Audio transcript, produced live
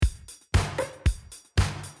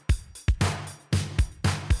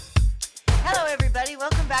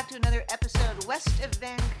to another episode, West of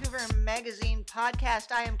Vancouver Magazine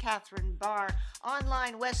podcast. I am Catherine Barr,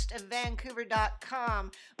 online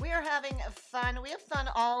westofvancouver.com. We are having fun. We have fun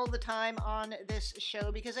all the time on this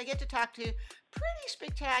show because I get to talk to pretty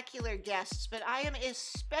spectacular guests, but I am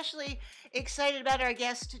especially excited about our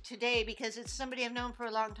guest today because it's somebody I've known for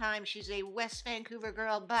a long time. She's a West Vancouver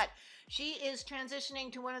girl, but she is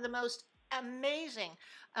transitioning to one of the most amazing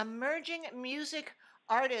emerging music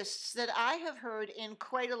artists that I have heard in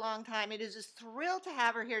quite a long time. It is a thrill to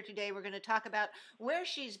have her here today. We're going to talk about where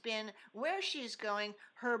she's been, where she's going,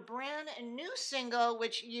 her brand new single,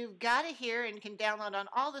 which you've got to hear and can download on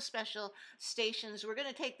all the special stations. We're going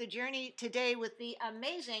to take the journey today with the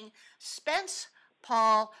amazing Spence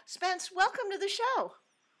Paul. Spence, welcome to the show.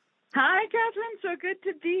 Hi, Catherine. So good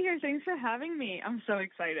to be here. Thanks for having me. I'm so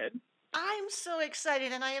excited. I'm so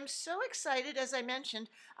excited, and I am so excited, as I mentioned,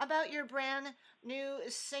 about your brand new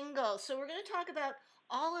single. So we're going to talk about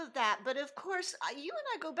all of that. But of course, you and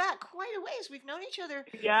I go back quite a ways. We've known each other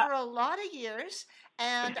for a lot of years.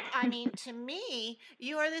 And I mean, to me,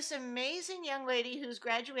 you are this amazing young lady who's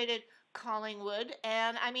graduated Collingwood.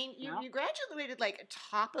 And I mean, you graduated like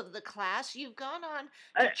top of the class. You've gone on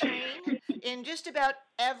to train in just about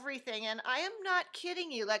everything. And I am not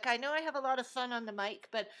kidding you. Like, I know I have a lot of fun on the mic,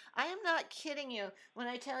 but I am not kidding you when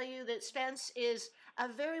I tell you that Spence is a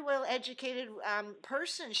very well-educated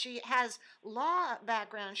person. She has law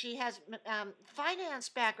background. She has finance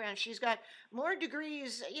background. She's got more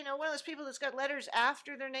degrees. You know, one of those people that's got letters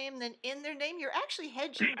after their name than in their name. You're actually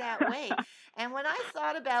hedging that way. And when I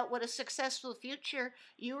thought about what a successful future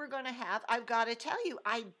you were going to have, I've got to tell you,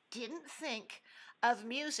 I didn't think of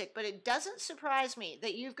music, but it doesn't surprise me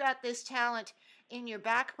that you've got this talent in your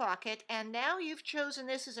back pocket, and now you've chosen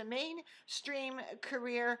this as a mainstream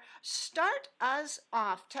career. Start us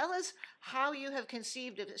off. Tell us how you have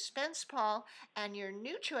conceived of Spence Paul and your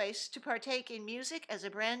new choice to partake in music as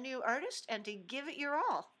a brand new artist and to give it your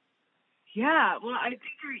all. Yeah, well, I think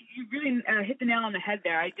you really hit the nail on the head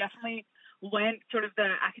there. I definitely went sort of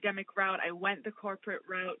the academic route. I went the corporate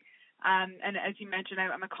route. And as you mentioned,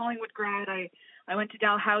 I'm a Collingwood grad. I went to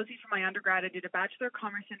Dalhousie for my undergrad. I did a Bachelor of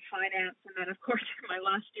Commerce in Finance. And then, of course, in my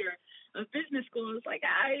last year of business school, I was like,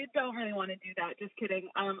 I don't really want to do that. Just kidding.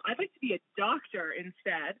 I'd like to be a doctor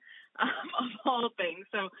instead, of all things.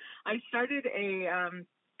 So I started a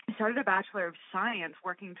Bachelor of Science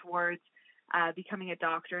working towards becoming a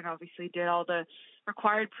doctor, and obviously did all the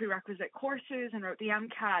required prerequisite courses and wrote the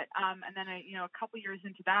MCAT. And then, a couple years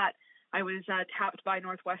into that, I was tapped by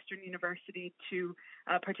Northwestern University to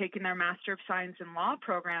partake in their Master of Science in Law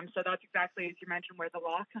program. So that's exactly, as you mentioned, where the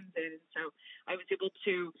law comes in. And so I was able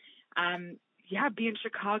to, be in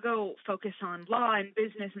Chicago, focus on law and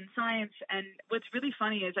business and science. And what's really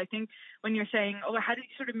funny is I think when you're saying, oh, how did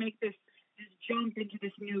you sort of make this jump into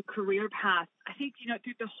this new career path? I think,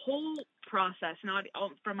 through the whole process, not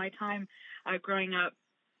from my time growing up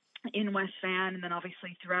in West Van, and then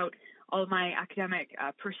obviously throughout all of my academic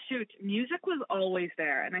pursuits, music was always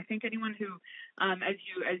there. And I think anyone who, as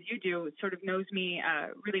you do, sort of knows me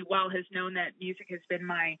really well, has known that music has been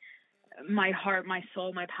my heart, my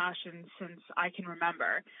soul, my passion since I can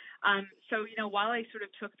remember. So, while I sort of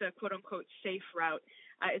took the quote unquote safe route,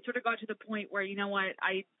 it sort of got to the point where,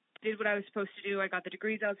 I did what I was supposed to do. I got the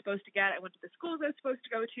degrees I was supposed to get. I went to the schools I was supposed to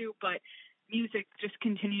go to, but music just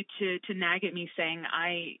continued to nag at me, saying,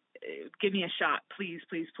 give me a shot, please,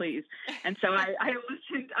 please, please. And so I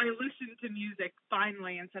listened to music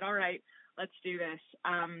finally and said, all right, let's do this.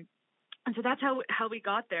 And so that's how we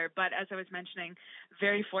got there. But as I was mentioning,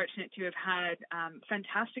 very fortunate to have had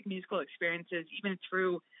fantastic musical experiences, even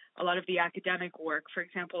through a lot of the academic work. For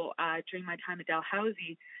example, during my time at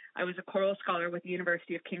Dalhousie, I was a choral scholar with the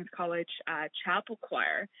University of King's College Chapel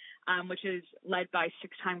Choir, which is led by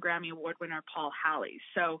 6-time Grammy Award winner Paul Halley.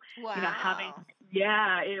 So, wow.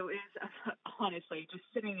 It was honestly just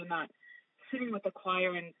sitting with the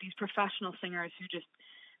choir and these professional singers who just,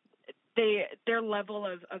 their level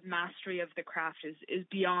of mastery of the craft is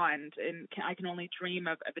beyond, and I can only dream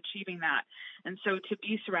of achieving that. And so to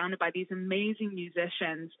be surrounded by these amazing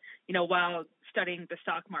musicians, while studying the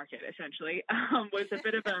stock market, essentially, was a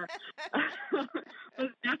bit of was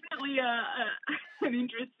definitely an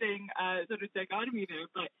interesting sort of dichotomy there.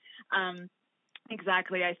 But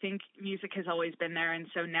exactly, I think music has always been there. And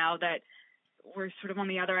so now that we're sort of on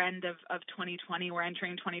the other end of 2020. We're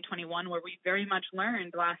entering 2021, where we very much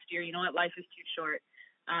learned last year, what, life is too short.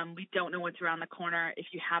 We don't know what's around the corner. If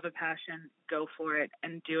you have a passion, go for it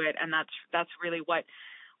and do it. And that's really what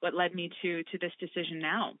led me to this decision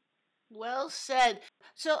now. Well said.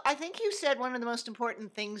 So I think you said one of the most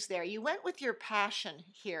important things there. You went with your passion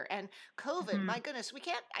here and COVID. Hmm. My goodness,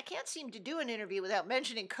 I can't seem to do an interview without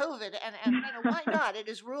mentioning COVID and why not? It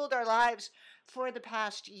has ruled our lives for the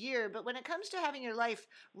past year, but when it comes to having your life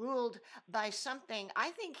ruled by something,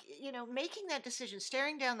 I think, making that decision,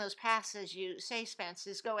 staring down those paths as you say, Spence,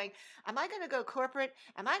 is going, am I going to go corporate?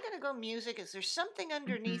 Am I going to go music? Is there something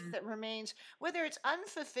underneath Hmm. that remains, whether it's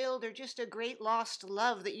unfulfilled or just a great lost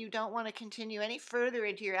love that you don't want to continue any further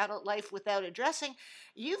into your adult life without addressing?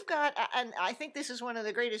 You've got, and I think this is one of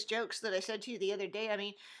the greatest jokes that I said to you the other day. I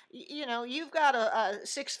mean, you've got a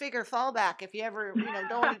six-figure fallback if you ever,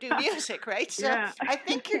 don't want to do music, right? So Yeah. I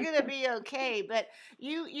think you're going to be okay. But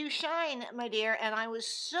you shine, my dear, and I was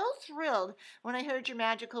so thrilled when I heard your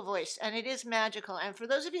magical voice, and it is magical. And for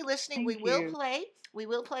those of you listening, Thank you. we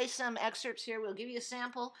will play some excerpts here. We'll give you a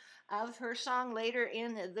sample of her song later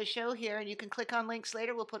in the show here, and you can click on links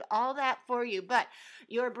later. We'll put all that for you. But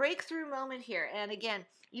your breakthrough moment here, and again,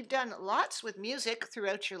 you've done lots with music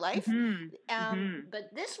throughout your life, Hmm. Hmm.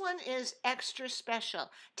 but this one is extra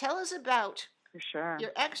special. Tell us about For sure.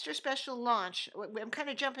 your extra special launch. I'm kind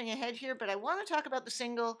of jumping ahead here, but I want to talk about the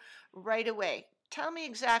single right away. Tell me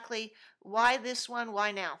exactly why this one,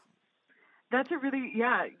 why now? That's a really,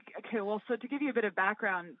 yeah. Okay, well, so to give you a bit of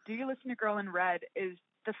background, Do You Listen to Girl in Red is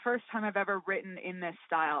the first time I've ever written in this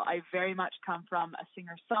style. I very much come from a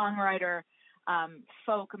singer-songwriter,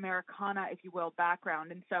 folk, Americana, if you will,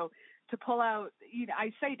 background. And so to pull out,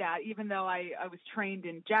 I say that even though I was trained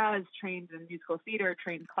in jazz, trained in musical theater,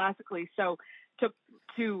 trained classically. So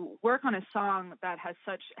to work on a song that has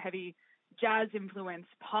such heavy jazz influence,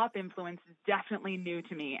 pop influence is definitely new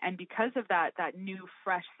to me. And because of that new,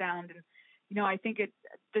 fresh sound and I think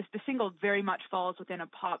the single very much falls within a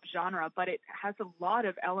pop genre, but it has a lot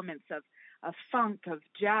of elements of funk, of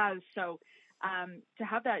jazz. So to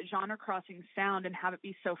have that genre crossing sound and have it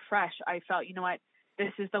be so fresh, I felt, you know what,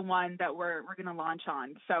 this is the one that we're going to launch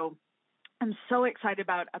on. So I'm so excited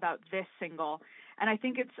about this single. And I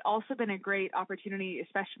think it's also been a great opportunity,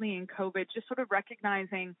 especially in COVID, just sort of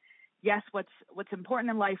recognizing, yes, what's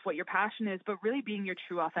important in life, what your passion is, but really being your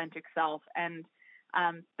true authentic self. And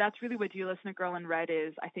that's really what Do You Listen to Girl in Red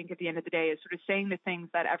is, I think, at the end of the day, is sort of saying the things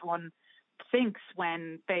that everyone thinks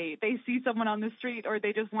when they see someone on the street or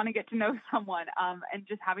they just want to get to know someone, and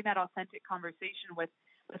just having that authentic conversation with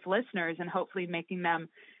listeners and hopefully making them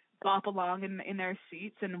bop along in their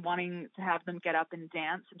seats and wanting to have them get up and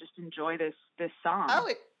dance and just enjoy this song. Oh,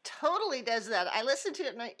 it totally does that. I listened to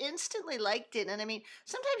it and I instantly liked it. And I mean,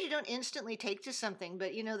 sometimes you don't instantly take to something,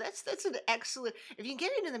 but that's an excellent. If you can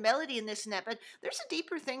get into the melody in this and that, but there's a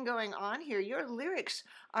deeper thing going on here. Your lyrics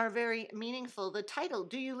are very meaningful. The title,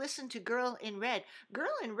 "Do You Listen to Girl in Red?" Girl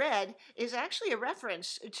in Red is actually a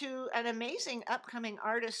reference to an amazing upcoming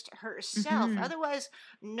artist herself, Hmm. otherwise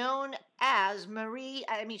known as Marie.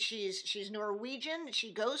 I mean, she's Norwegian.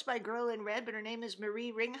 She goes by Girl in Red, but her name is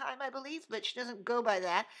Marie Ringheim, I believe, but she doesn't go by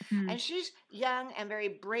that. Hmm. And she's young and very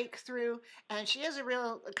breakthrough, and she has a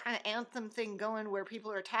real kind of anthem thing going where people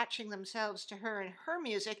are attaching themselves to her and her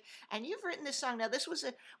music. And you've written this song. Now,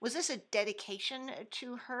 was this a dedication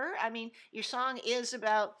to her? I mean, your song is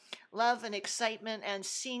about love and excitement and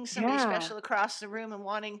seeing somebody Yeah. special across the room and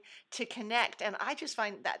wanting to connect. And I just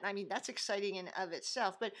find that, I mean, that's exciting in of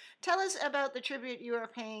itself. But tell us about the tribute you are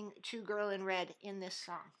paying to Girl in Red in this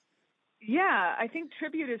song. Yeah, I think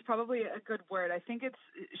tribute is probably a good word. I think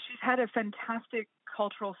she's had a fantastic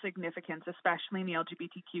cultural significance, especially in the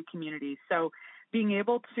LGBTQ community. So being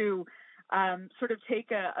able to sort of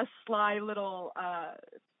take a sly little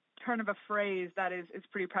turn of a phrase that is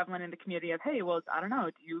pretty prevalent in the community of, hey, well, I don't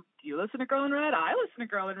know, do you listen to Girl in Red? I listen to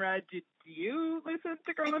Girl in Red. Do you listen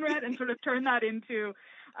to Girl in Red? And sort of turn that into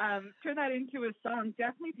a song.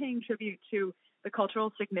 Definitely paying tribute to the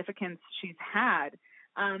cultural significance she's had.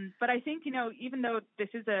 But I think, even though this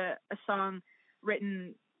is a song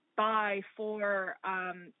written by, for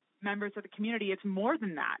members of the community, it's more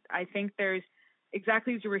than that. I think there's,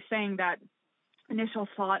 exactly as you were saying, that initial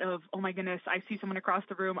thought of, oh my goodness, I see someone across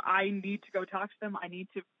the room. I need to go talk to them. I need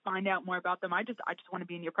to find out more about them. I just want to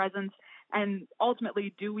be in your presence. And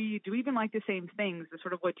ultimately, do we even like the same things? Is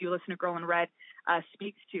sort of what Do You Listen to Girl in Red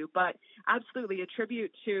speaks to. But absolutely a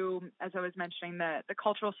tribute to, as I was mentioning, the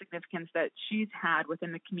cultural significance that she's had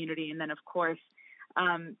within the community. And then, of course,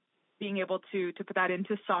 being able to put that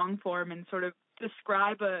into song form and sort of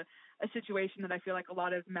describe a situation that I feel like a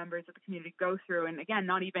lot of members of the community go through. And again,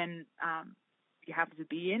 not even you have to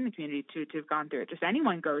be in the community to have gone through it. Just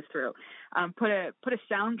anyone goes through. Put a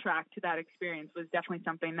soundtrack to that experience was definitely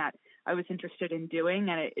something that I was interested in doing,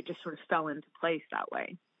 and it just sort of fell into place that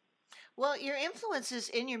way. Well, your influences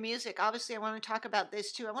in your music, obviously, I want to talk about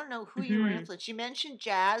this too. I want to know who you were Hmm. influenced. You mentioned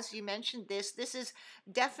jazz, you mentioned this. This is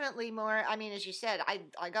definitely more, I mean, as you said,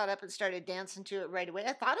 I got up and started dancing to it right away.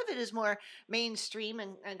 I thought of it as more mainstream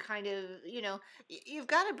and kind of, you've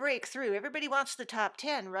got to break through. Everybody wants the top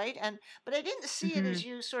 10, right? But I didn't see it Hmm. as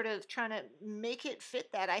you sort of trying to make it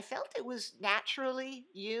fit that. I felt it was naturally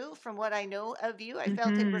you from what I know of you. I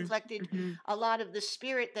felt it Hmm. reflected Hmm. a lot of the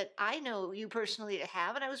spirit that I know you personally to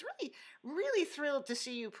have. And I was really thrilled to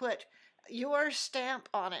see you put your stamp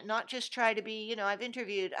on it, not just try to be, I've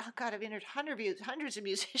interviewed, oh God, I've interviewed hundreds of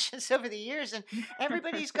musicians over the years, and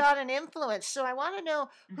everybody's got an influence. So I want to know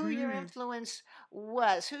who your Hmm. influence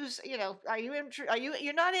was.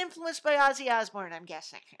 You're not influenced by Ozzy Osbourne, I'm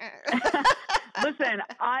guessing. Listen,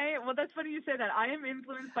 well, that's funny you say that. I am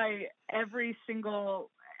influenced by every single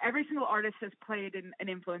artist has played an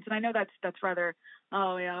influence, and I know that's rather,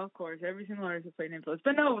 oh yeah, of course, every single artist has played an influence,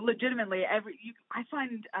 but no, legitimately, I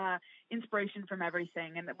find inspiration from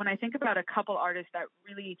everything, and when I think about a couple artists that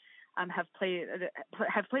really have played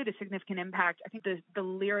a significant impact, I think the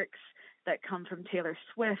lyrics that come from Taylor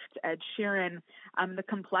Swift, Ed Sheeran, the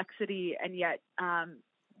complexity, and yet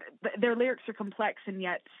their lyrics are complex and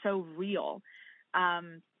yet so real.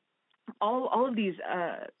 Um, all of these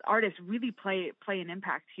artists really play an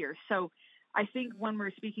impact here. So I think when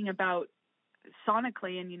we're speaking about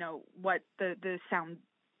sonically and what the sound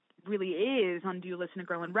really is on Do You Listen to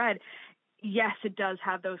Girl in Red, yes, it does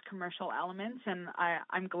have those commercial elements, and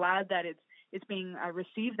I'm glad that it's being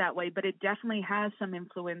received that way. But it definitely has some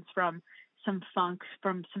influence from some funk,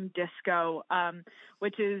 from some disco,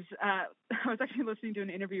 which is. I was actually listening to an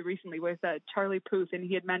interview recently with Charlie Puth, and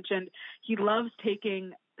he had mentioned he loves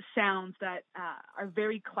taking sounds that are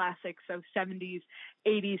very classic, so 70s,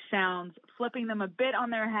 80s sounds, flipping them a bit on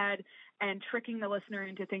their head and tricking the listener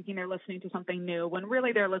into thinking they're listening to something new when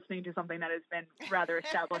really they're listening to something that has been rather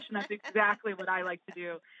established. And that's exactly what I like to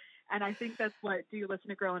do. And I think that's what Do You Listen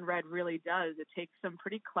to Girl in Red really does. It takes some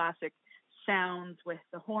pretty classic sounds with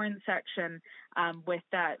the horn section, with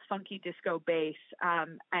that funky disco bass,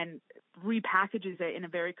 and repackages it in a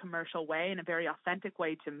very commercial way, in a very authentic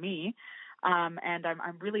way to me. And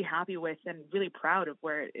I'm really happy with and really proud of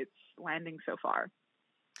where it's landing so far.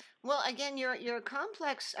 Well, again, you're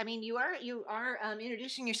complex. I mean, you are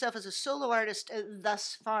introducing yourself as a solo artist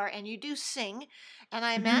thus far, and you do sing, and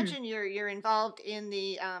I Hmm. imagine you're involved in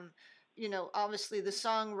the obviously the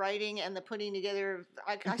songwriting and the putting together.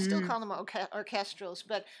 I still Hmm. call them orchestrals,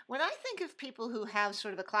 but when I think of people who have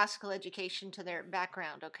sort of a classical education to their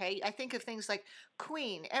background, okay, I think of things like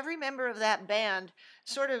Queen. Every member of that band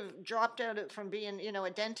sort of dropped from being, a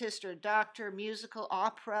dentist or a doctor, musical,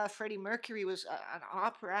 opera. Freddie Mercury was an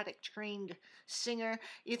operatic trained singer.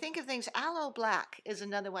 You think of things, Aloe Black is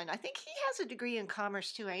another one. I think he has a degree in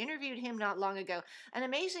commerce too. I interviewed him not long ago. An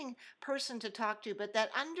amazing person to talk to, but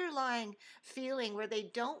that underlying feeling where they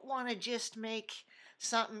don't want to just make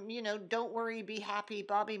something, don't worry, be happy.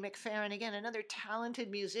 Bobby McFerrin, again, another talented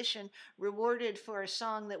musician, rewarded for a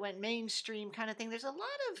song that went mainstream kind of thing. There's a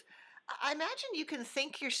lot of I imagine you can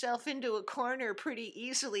think yourself into a corner pretty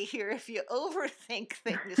easily here if you overthink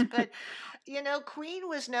things. But, Queen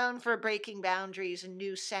was known for breaking boundaries and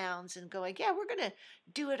new sounds and going, yeah, we're going to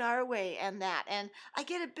do it our way and that. And I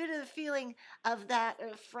get a bit of a feeling of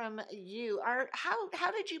that from you.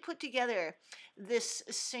 How did you put together this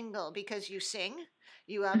single? Because you sing.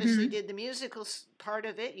 You obviously Hmm. did the musical part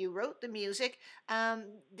of it. You wrote the music.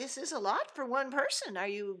 This is a lot for one person. Are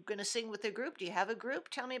you going to sing with a group? Do you have a group?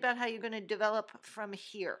 Tell me about how you're going to develop from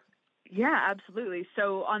here. Yeah, absolutely.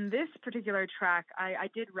 So on this particular track, I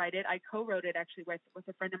did write it. I co-wrote it actually with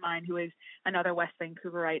a friend of mine who is another West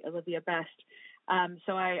Vancouverite, Olivia Best.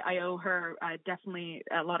 So I owe her definitely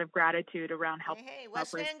a lot of gratitude around Hey, helping hey, come up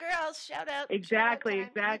West with. Van Girls, shout out Exactly, time. You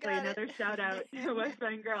exactly. got it. Another shout out to West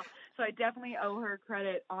Side Girl. So I definitely owe her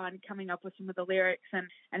credit on coming up with some of the lyrics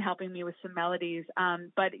and helping me with some melodies.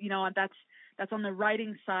 But that's on the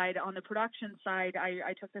writing side. On the production side,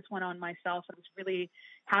 I took this one on myself. I was really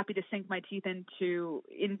happy to sink my teeth into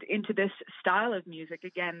this style of music.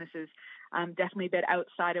 Again, this is definitely a bit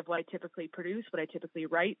outside of what I typically produce, what I typically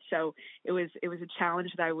write. So it was a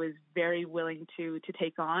challenge that I was very willing to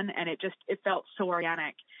take on, and it felt so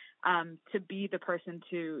organic to be the person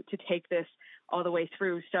to take this all the way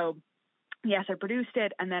through. So yes, I produced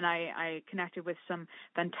it, and then I connected with some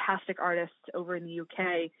fantastic artists over in the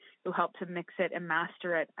UK who helped to mix it and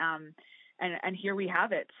master it. And here we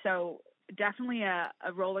have it. So definitely a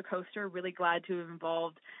roller coaster. Really glad to have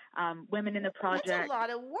involved women in the project. That's a lot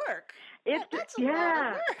of work. It's That's a lot of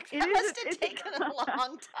yeah, work. it That is. must have taken a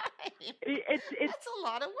long time. It's That's a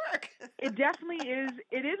lot of work. it definitely is.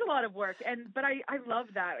 It is a lot of work, but I love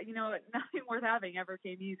that. Nothing worth having ever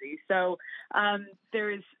came easy. So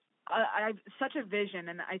there's I have such a vision,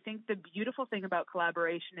 and I think the beautiful thing about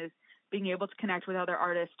collaboration is being able to connect with other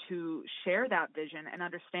artists who share that vision and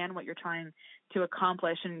understand what you're trying to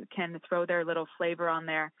accomplish and can throw their little flavor on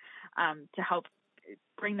there to help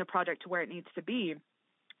bring the project to where it needs to be.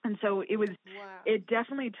 And so it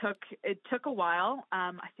definitely took a while.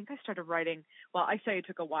 I think I started writing, well, I say it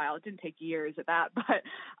took a while. It didn't take years at that, but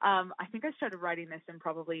I think I started writing this in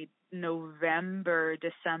probably November,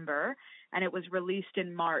 December, and it was released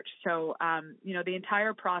in March. So, the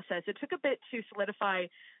entire process, it took a bit to solidify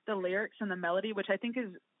the lyrics and the melody, which I think is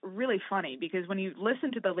really funny because when you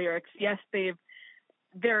listen to the lyrics, yes, they're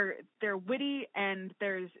witty and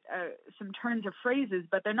there's some turns of phrases,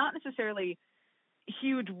 but they're not necessarily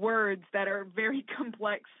huge words that are very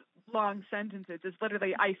complex, long sentences. It's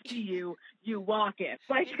literally, I see you, you walk in.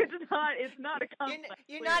 Like it's not a complex.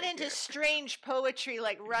 You're not into strange poetry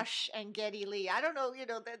like Rush and Geddy Lee. I don't know,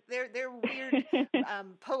 that their weird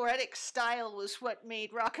poetic style was what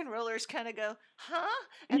made rock and rollers kind of go, huh?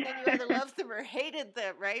 And then you either loved them or hated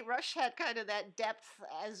them, right? Rush had kind of that depth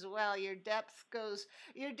as well. Your depth goes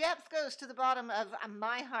to the bottom of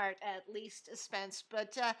my heart, at least, Spence.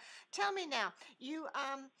 But tell me now, you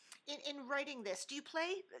in writing this, do you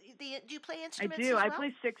play instruments? I do. I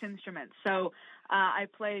play 6 instruments. So I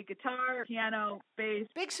play guitar, piano, bass.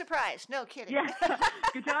 Big surprise. No kidding. Yeah.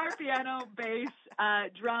 Guitar, piano, bass,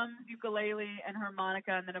 drums, ukulele, and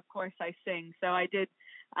harmonica. And then, of course, I sing. So I did.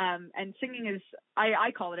 And singing is,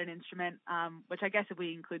 I call it an instrument, which I guess if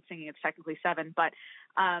we include singing, it's technically 7. But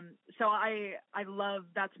so I love,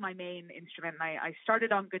 that's my main instrument. And I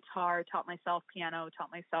started on guitar, taught myself piano,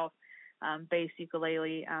 taught myself bass,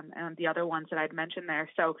 ukulele, and the other ones that I'd mentioned there.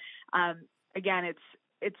 So again,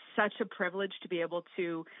 it's such a privilege to be able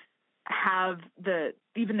to have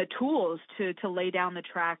even the tools to lay down the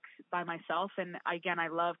tracks by myself. And again, I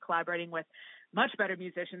love collaborating with much better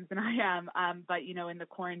musicians than I am. But in the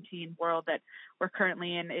quarantine world that we're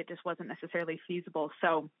currently in, it just wasn't necessarily feasible.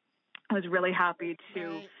 So I was really happy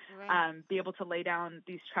to be able to lay down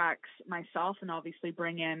these tracks myself and obviously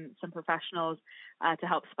bring in some professionals to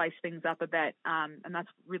help spice things up a bit. And that's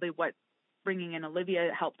really what bringing in Olivia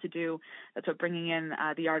helped to do. That's what bringing in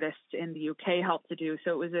the artists in the UK helped to do.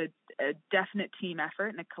 So it was a definite team effort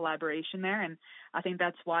and a collaboration there. And I think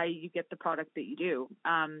that's why you get the product that you do.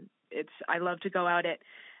 I love to go out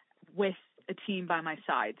with a team by my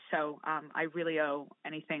side. So I really owe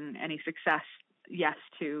any success, yes,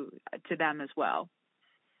 to them as well.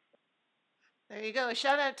 There you go. A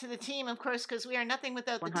shout out to the team, of course, because we are nothing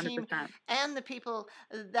without the 100%. team and the people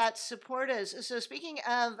that support us. So speaking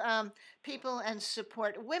of people and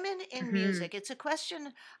support, women in music, it's a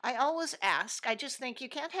question I always ask. I just think you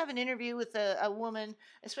can't have an interview with a woman,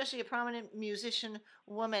 especially a prominent musician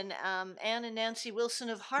woman, Ann and Nancy Wilson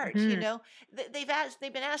of Heart.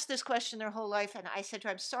 They've been asked this question their whole life, and I said to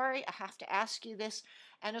her, I'm sorry, I have to ask you this.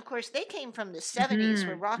 And of course, they came from the 70s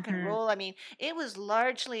where rock and roll, it was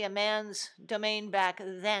largely a man's domain back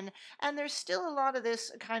then. And there's still a lot of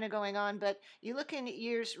this kind of going on. But you look in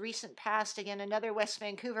years recent past, again, another West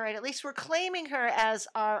Vancouverite, at least we're claiming her as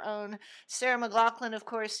our own. Sarah McLachlan, of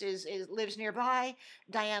course, lives nearby.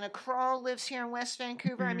 Diana Krall lives here in West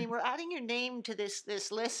Vancouver. We're adding your name to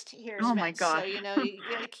this list here, Spence. Oh, my gosh. So, you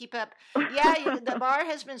got to keep up. Yeah, the bar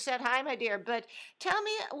has been set high, my dear. But tell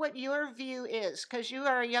me what your view is, because you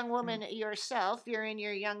are a young woman yourself. You're in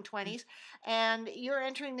your young 20s, and you're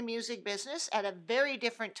entering the music business at a very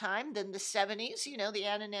different time than the 70s. The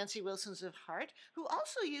Ann and Nancy Wilsons of Heart, who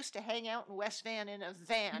also used to hang out in West Van in a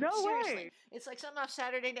van. No Seriously. way. It's like something off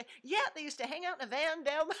Saturday Night. Yeah, they used to hang out in a van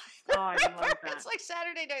down by the river. I love that. It's like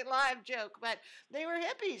Saturday Night Live joke, but they were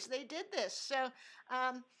hippies. They did this. So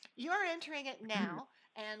you're entering it now.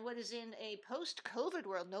 And what is in a post-COVID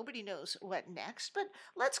world, nobody knows what next, but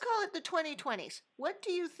let's call it the 2020s. What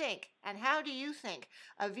do you think, and how do you think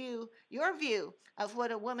your view of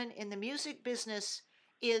what a woman in the music business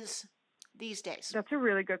is these days? That's a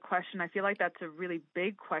really good question. I feel like that's a really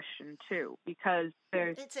big question too, because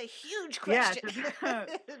it's a huge question. Yeah,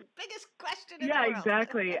 biggest question in the world. world.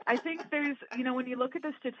 Exactly. I think there's, when you look at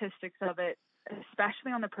the statistics of it,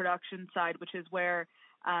 especially on the production side, which is where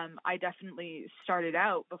I definitely started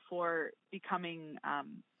out before becoming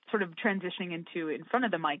sort of transitioning into in front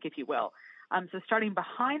of the mic, if you will. So starting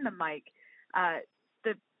behind the mic,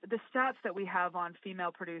 the stats that we have on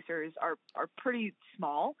female producers are pretty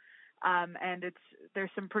small. And there's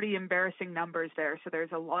some pretty embarrassing numbers there. So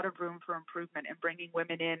there's a lot of room for improvement in bringing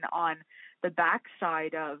women in on the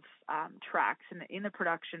backside of tracks and in the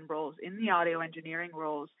production roles, in the audio engineering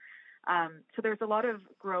roles. So there's a lot of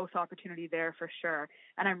growth opportunity there for sure.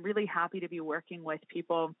 And I'm really happy to be working with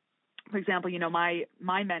people. For example, my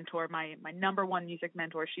mentor, my number one music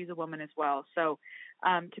mentor, she's a woman as well. So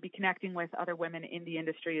to be connecting with other women in the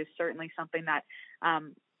industry is certainly something that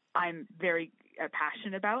I'm very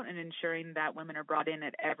passionate about, and ensuring that women are brought in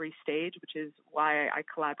at every stage, which is why I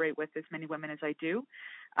collaborate with as many women as I do.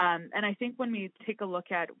 And I think when we take a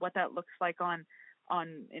look at what that looks like on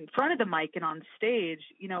in front of the mic and on stage,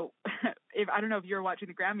 if I don't know if you're watching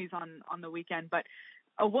the Grammys on the weekend, but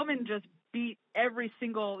a woman just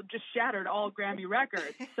just shattered all Grammy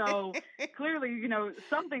records. So clearly,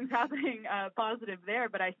 something's happening positive there.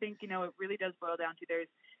 But I think, it really does boil down to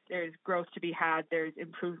there's growth to be had. There's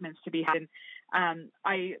improvements to be had. And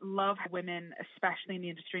I love how women, especially in the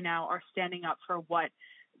industry now, are standing up for what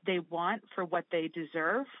they want, for what they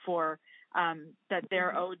deserve, for that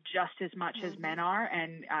they're owed just as much as men are.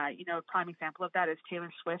 And, a prime example of that is Taylor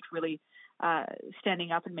Swift really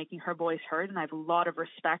standing up and making her voice heard. And I have a lot of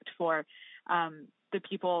respect for the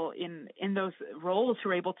people in those roles who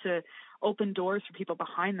are able to open doors for people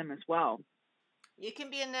behind them as well. It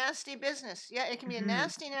can be a nasty business. Yeah, it can be a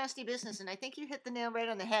nasty, nasty business. And I think you hit the nail right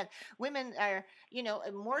on the head. Women are,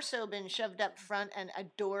 more so been shoved up front and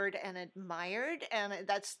adored and admired. And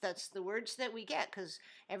that's the words that we get, because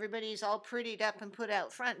everybody's all prettied up and put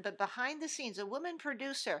out front. But behind the scenes, a woman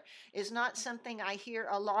producer is not something I hear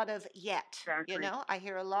a lot of yet. Exactly. I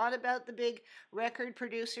hear a lot about the big record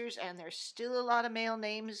producers, and there's still a lot of male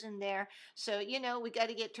names in there. So, we got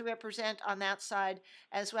to get to represent on that side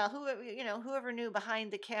as well. Whoever knew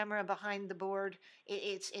behind the camera, behind the board,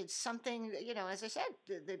 it's something, as I said,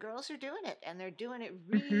 the girls are doing it, and they're doing it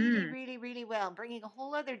really, really, really well, bringing a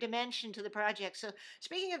whole other dimension to the project. So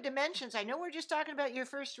speaking of dimensions, I know we're just talking about your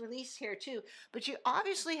first release here too, but you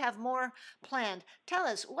obviously have more planned. Tell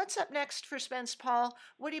us, what's up next for Spence Paul?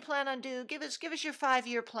 What do you plan on doing? Give us your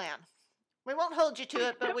 5-year plan. We won't hold you to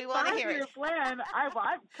it, but we want to hear it. 5-year plan.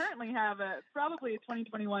 I currently have probably a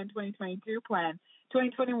 2021, 2022 plan.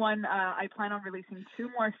 2021, I plan on releasing 2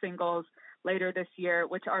 more singles later this year,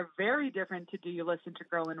 which are very different to Do You Listen to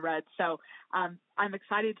Girl in Red. So I'm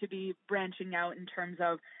excited to be branching out in terms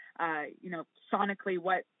of, sonically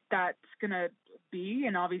what that's going to be,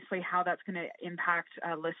 and obviously how that's going to impact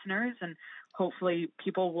listeners. And hopefully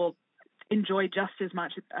people will enjoy just as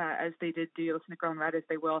much as they did Do You Listen to Girl in Red as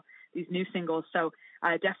they will these new singles. So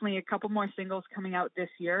definitely a couple more singles coming out this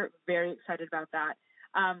year. Very excited about that.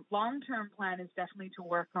 Long-term plan is definitely to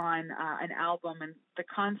work on an album, and the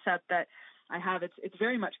concept that I have, it's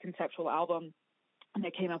very much conceptual album, and I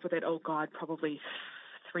came up with it, probably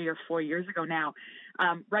 3 or 4 years ago now,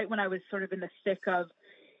 right when I was sort of in the thick of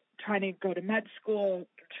trying to go to med school,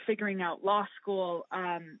 figuring out law school.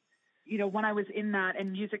 When I was in that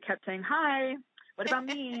and music kept saying, "Hi, what about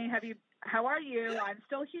me? How are you? I'm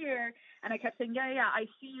still here." And I kept saying, yeah, I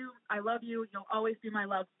see you. I love you. You'll always be my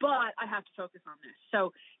love, but I have to focus on this.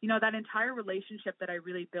 So, that entire relationship that I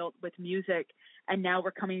really built with music, and now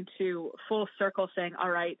we're coming to full circle saying,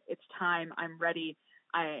 all right, it's time. I'm ready.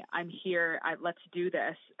 I'm here. Let's do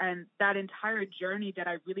this. And that entire journey that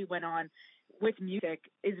I really went on with music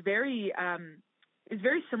is very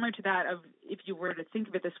similar to that of, if you were to think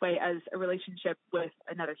of it this way, as a relationship with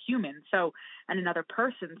another human, and another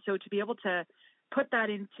person. So to be able to put that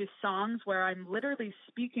into songs where I'm literally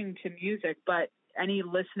speaking to music, but any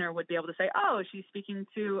listener would be able to say, oh, she's speaking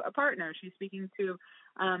to a partner, she's speaking to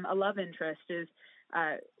a love interest, is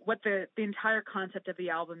what the entire concept of the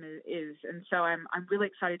album is. And so I'm really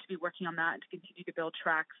excited to be working on that and to continue to build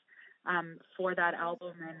tracks for that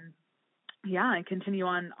album, and continue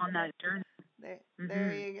on that journey.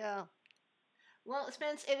 There you go. Well,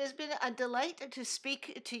 Spence, it has been a delight to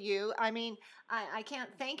speak to you. I mean, I can't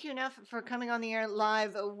thank you enough for coming on the air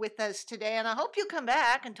live with us today, and I hope you come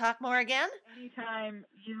back and talk more again. Anytime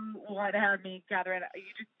you want to have me, Catherine, you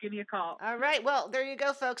just give me a call. All right. Well, there you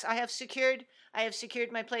go, folks. I have secured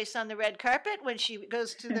my place on the red carpet when she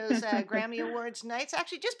goes to those Grammy Awards nights.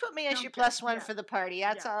 Actually, just put me as your +1 for the party.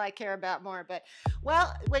 That's all I care about more. But,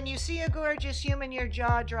 well, when you see a gorgeous human, your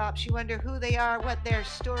jaw drops. You wonder who they are, what their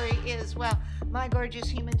story is. Well, my gorgeous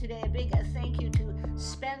human today, a big thank you to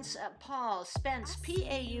Spence Paul, Spence,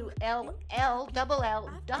 PAULL.com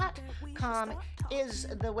is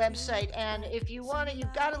the website. And if you want it,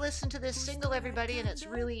 you've got to listen to this single, everybody, and it's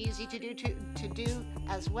really easy to do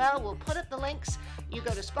as well. We'll put up the links. You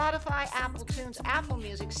go to Spotify, Apple Tunes, Apple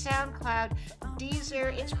Music, SoundCloud,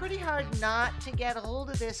 Deezer. It's pretty hard not to get a hold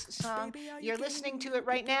of this song. You're listening to it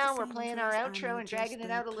right now. We're playing our outro and dragging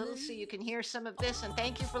it out a little so you can hear some of this. And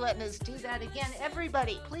thank you for letting us do that again.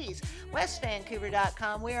 Everybody, please,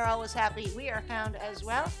 westvancouver.com. We are always happy. We are found as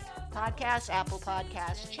well. Podcasts, Apple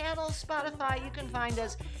Podcasts, channels, Spotify. You can find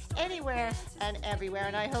us anywhere and everywhere.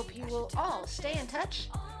 And I hope you will all stay in touch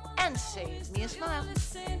and save me a smile.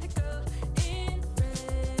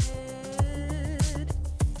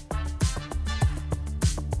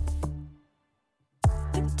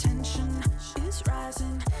 The tension is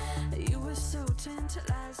rising. You were so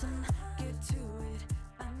tantalizing. Get to